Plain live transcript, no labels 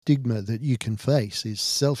stigma that you can face is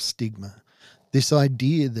self-stigma. This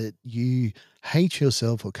idea that you hate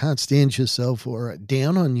yourself or can't stand yourself or are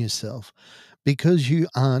down on yourself because you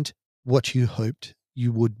aren't what you hoped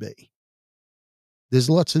you would be. There's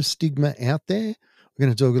lots of stigma out there. We're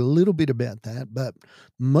going to talk a little bit about that, but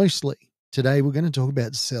mostly today we're going to talk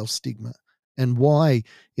about self-stigma and why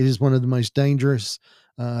it is one of the most dangerous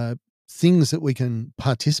things that we can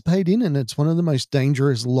participate in, and it's one of the most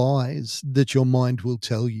dangerous lies that your mind will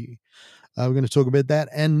tell you. We're going to talk about that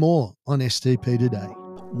and more on STP today.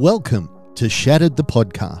 Welcome to Shattered the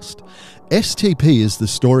Podcast. STP is the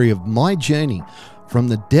story of my journey from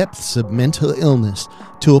the depths of mental illness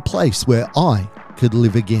to a place where I could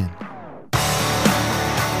live again.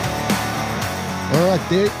 All right,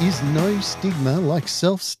 there is no stigma like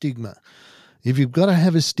self-stigma. If you've got to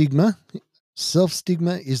have a stigma,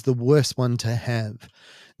 self-stigma is the worst one to have.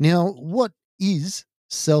 Now, what is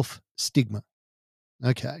self-stigma?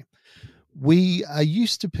 Okay. We are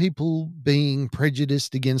used to people being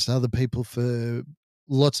prejudiced against other people for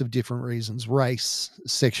lots of different reasons: race,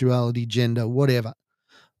 sexuality, gender, whatever,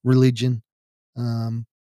 religion,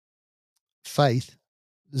 faith.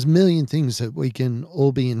 There's a million things that we can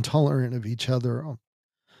all be intolerant of each other on.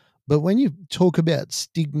 But when you talk about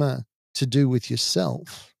stigma to do with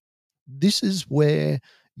yourself, this is where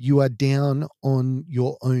you are down on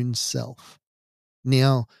your own self.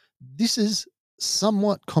 Now, this is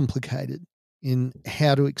somewhat complicated in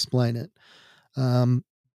how to explain it,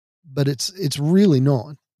 but it's really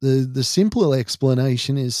not. The simple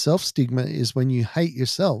explanation is self-stigma is when you hate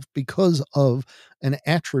yourself because of an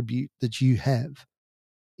attribute that you have.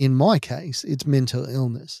 In my case, it's mental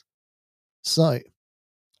illness. So,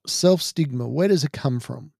 self-stigma, where does it come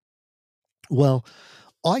from? Well,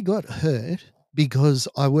 I got hurt because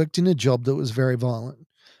I worked in a job that was very violent.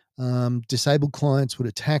 Disabled clients would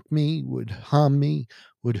attack me, would harm me,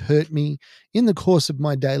 would hurt me in the course of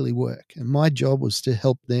my daily work. And my job was to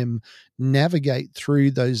help them navigate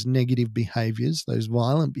through those negative behaviors, those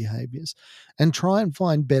violent behaviors, and try and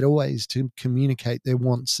find better ways to communicate their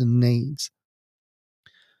wants and needs.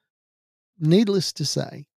 Needless to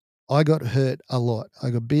say, I got hurt a lot.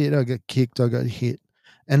 I got bit, I got kicked, I got hit.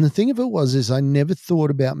 And the thing of it is I never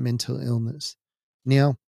thought about mental illness.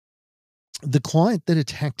 Now, the client that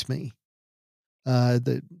attacked me,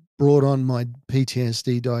 that brought on my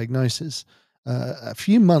PTSD diagnosis, a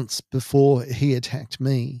few months before he attacked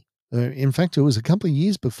me, in fact, it was a couple of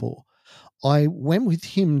years before, I went with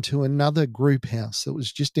him to another group house that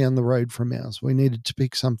was just down the road from ours. We needed to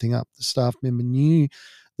pick something up. The staff member knew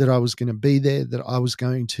that I was going to be there, that I was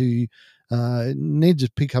going to need to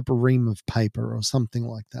pick up a ream of paper or something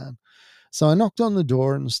like that. So I knocked on the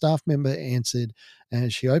door and the staff member answered,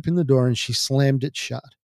 and she opened the door and she slammed it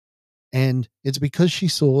shut. And it's because she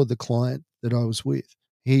saw the client that I was with.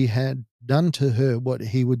 He had done to her what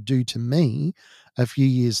he would do to me a few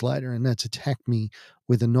years later, and that's attack me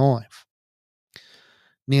with a knife.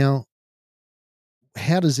 Now,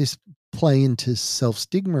 how does this play into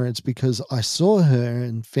self-stigma? It's because I saw her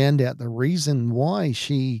and found out the reason why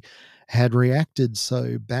she had reacted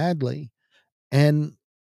so badly. And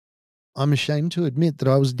I'm ashamed to admit that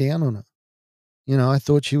I was down on her. You know, I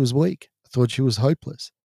thought she was weak. I thought she was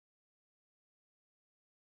hopeless.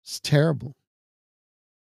 It's terrible.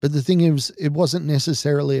 But the thing is, it wasn't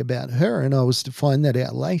necessarily about her, and I was to find that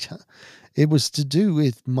out later. It was to do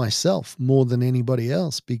with myself more than anybody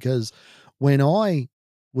else, because when I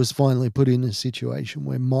was finally put in a situation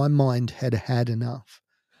where my mind had had enough,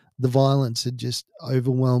 the violence had just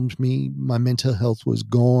overwhelmed me, my mental health was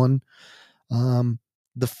gone.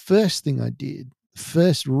 The first thing I did,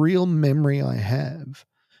 first real memory I have,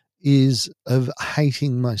 is of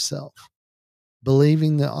hating myself,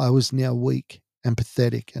 believing that I was now weak and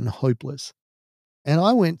pathetic and hopeless. And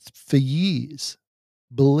I went for years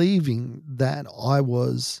believing that I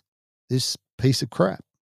was this piece of crap.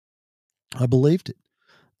 I believed it.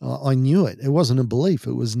 I knew it. It wasn't a belief.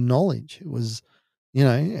 It was knowledge. It was,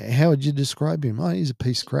 how would you describe him? Oh, he's a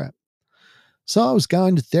piece of crap. So I was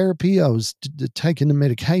going to therapy. I was taking the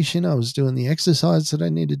medication. I was doing the exercise that I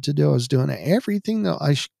needed to do. I was doing everything that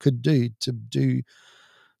I could do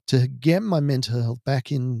to get my mental health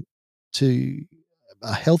back into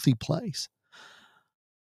a healthy place.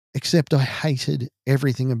 Except I hated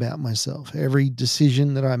everything about myself. Every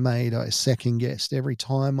decision that I made, I second guessed. Every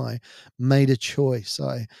time I made a choice,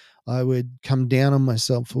 I would come down on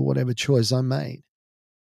myself for whatever choice I made.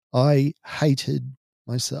 I hated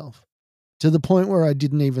myself to the point where I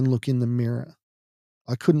didn't even look in the mirror.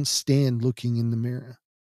 I couldn't stand looking in the mirror.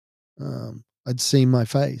 I'd see my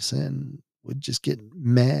face and would just get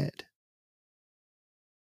mad.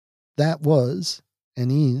 That was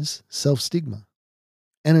and is self stigma.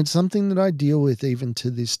 And it's something that I deal with even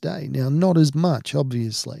to this day. Now, not as much,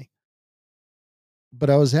 obviously, but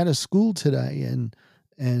I was at a school today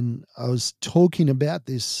and I was talking about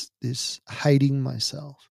this hating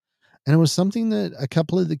myself. And it was something that a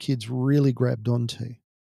couple of the kids really grabbed onto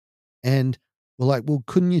and were like, well,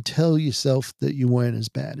 couldn't you tell yourself that you weren't as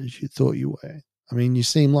bad as you thought you were? I mean, you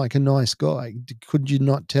seem like a nice guy. Could you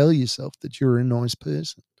not tell yourself that you're a nice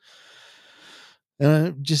person?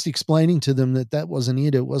 Just explaining to them that that wasn't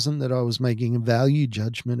it. It wasn't that I was making a value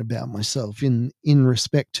judgment about myself in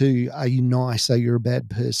respect to, are you nice? Are you a bad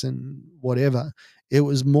person? Whatever. It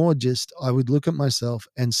was more just I would look at myself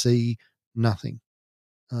and see nothing,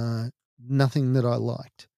 uh, nothing that I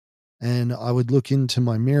liked. And I would look into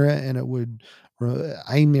my mirror and it would,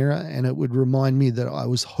 a mirror, and it would remind me that I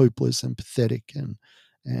was hopeless and pathetic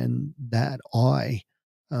and that I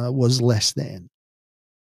was less than.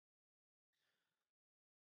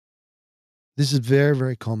 This is very,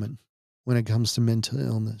 very common when it comes to mental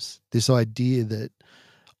illness. This idea that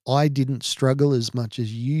I didn't struggle as much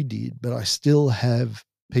as you did, but I still have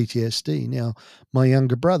PTSD. Now, my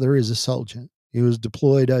younger brother is a soldier. He was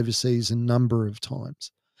deployed overseas a number of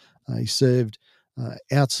times. He served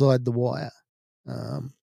outside the wire.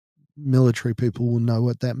 Um, Military people will know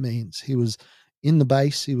what that means. He was in the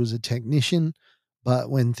base, he was a technician, but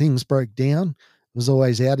when things broke down, it was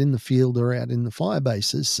always out in the field or out in the fire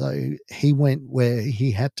bases. So he went where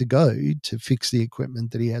he had to go to fix the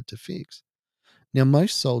equipment that he had to fix. Now,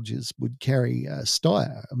 most soldiers would carry a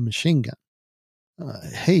Steyr, a machine gun.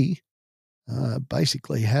 He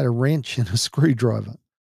basically had a wrench and a screwdriver.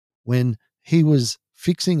 When he was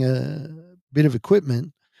fixing a bit of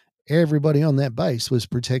equipment, everybody on that base was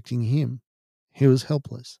protecting him. He was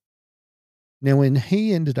helpless. Now, when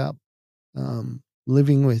he ended up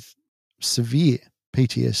living with severe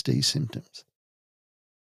PTSD symptoms,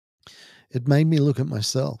 it made me look at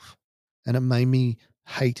myself and it made me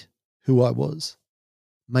hate who I was.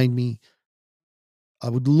 Made me, I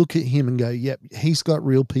would look at him and go, yep, he's got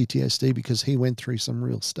real PTSD because he went through some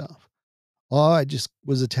real stuff. I just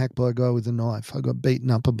was attacked by a guy with a knife. I got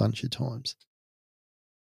beaten up a bunch of times.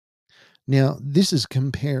 Now, this is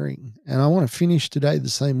comparing, and I want to finish today the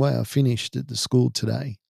same way I finished at the school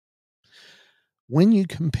today. When you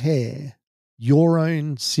compare your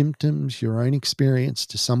own symptoms, your own experience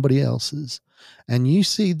to somebody else's, and you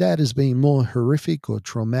see that as being more horrific or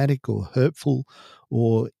traumatic or hurtful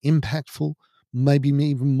or impactful, maybe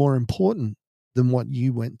even more important than what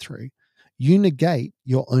you went through, you negate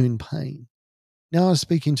your own pain. Now, I was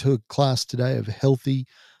speaking to a class today of healthy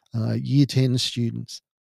year 10 students.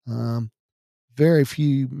 Um, Very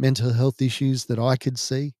few mental health issues that I could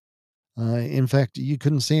see. In fact, you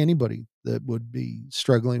couldn't see anybody that would be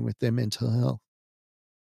struggling with their mental health.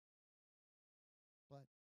 But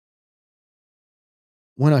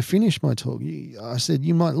when I finished my talk, I said,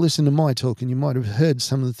 you might listen to my talk and you might have heard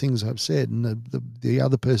some of the things I've said. And the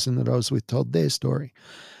other person that I was with told their story.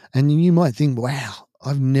 And you might think, wow,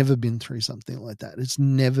 I've never been through something like that. It's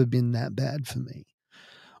never been that bad for me.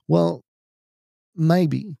 Well,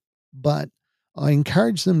 maybe, but I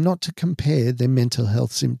encourage them not to compare their mental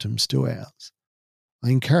health symptoms to ours. I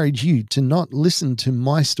encourage you to not listen to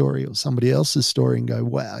my story or somebody else's story and go,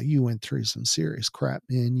 wow, you went through some serious crap,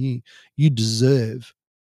 man. You deserve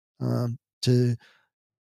to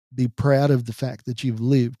be proud of the fact that you've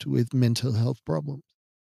lived with mental health problems.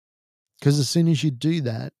 Because as soon as you do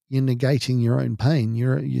that, you're negating your own pain.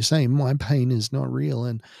 You're saying my pain is not real.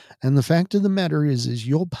 And the fact of the matter is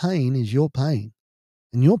your pain is your pain.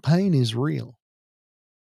 And your pain is real.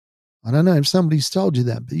 I don't know if somebody's told you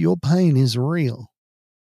that, but your pain is real.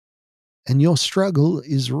 And your struggle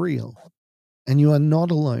is real. And you are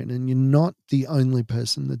not alone and you're not the only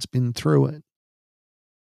person that's been through it.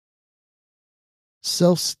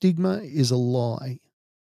 Self stigma is a lie.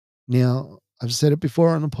 Now, I've said it before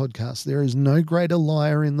on a podcast. There is no greater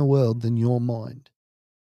liar in the world than your mind.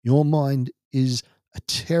 Your mind is a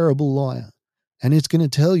terrible liar and it's going to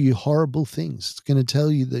tell you horrible things. It's going to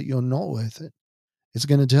tell you that you're not worth it. It's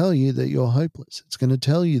going to tell you that you're hopeless. It's going to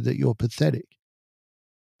tell you that you're pathetic.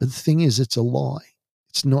 But the thing is, it's a lie.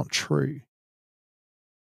 It's not true.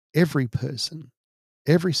 Every person,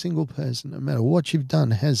 every single person, no matter what you've done,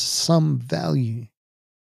 has some value,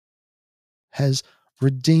 has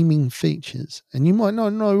redeeming features. And you might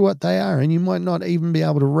not know what they are, and you might not even be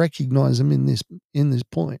able to recognize them in this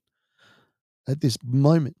point, at this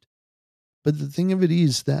moment. But the thing of it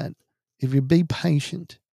is that if you be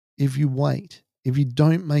patient, if you wait, if you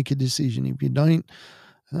don't make a decision, if you don't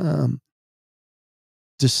um,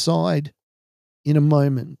 decide in a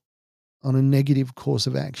moment on a negative course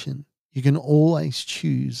of action, You can always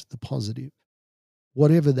choose the positive,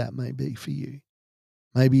 whatever that may be for you.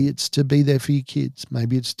 Maybe it's to be there for your kids.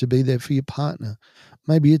 Maybe it's to be there for your partner.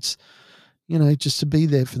 Maybe it's, just to be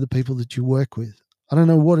there for the people that you work with. I don't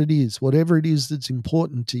know what it is. Whatever it is that's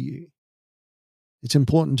important to you, it's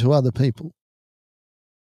important to other people.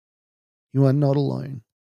 You are not alone.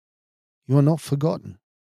 You are not forgotten.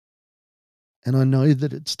 And I know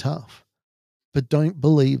that it's tough, but don't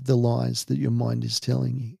believe the lies that your mind is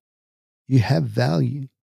telling you. You have value.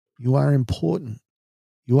 You are important.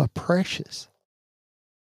 You are precious.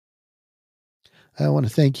 I want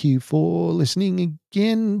to thank you for listening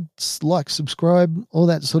again. Like, subscribe, all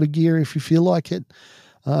that sort of gear if you feel like it.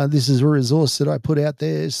 This is a resource that I put out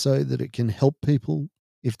there so that it can help people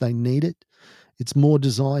if they need it. It's more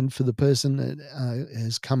designed for the person that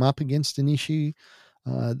has come up against an issue.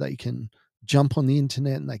 They can jump on the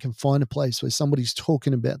internet and they can find a place where somebody's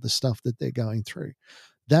talking about the stuff that they're going through.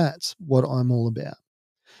 That's what I'm all about.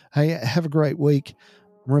 Hey, have a great week.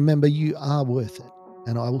 Remember, you are worth it,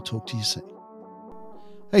 and I will talk to you soon.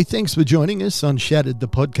 Hey, thanks for joining us on Shattered the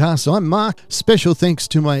Podcast. I'm Mark. Special thanks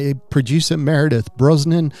to my producer, Meredith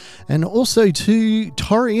Brosnan, and also to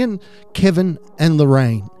Torian, Kevin, and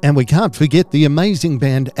Lorraine. And we can't forget the amazing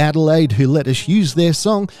band Adelaide, who let us use their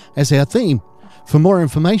song as our theme. For more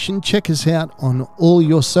information, check us out on all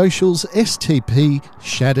your socials, STP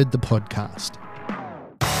Shattered the Podcast.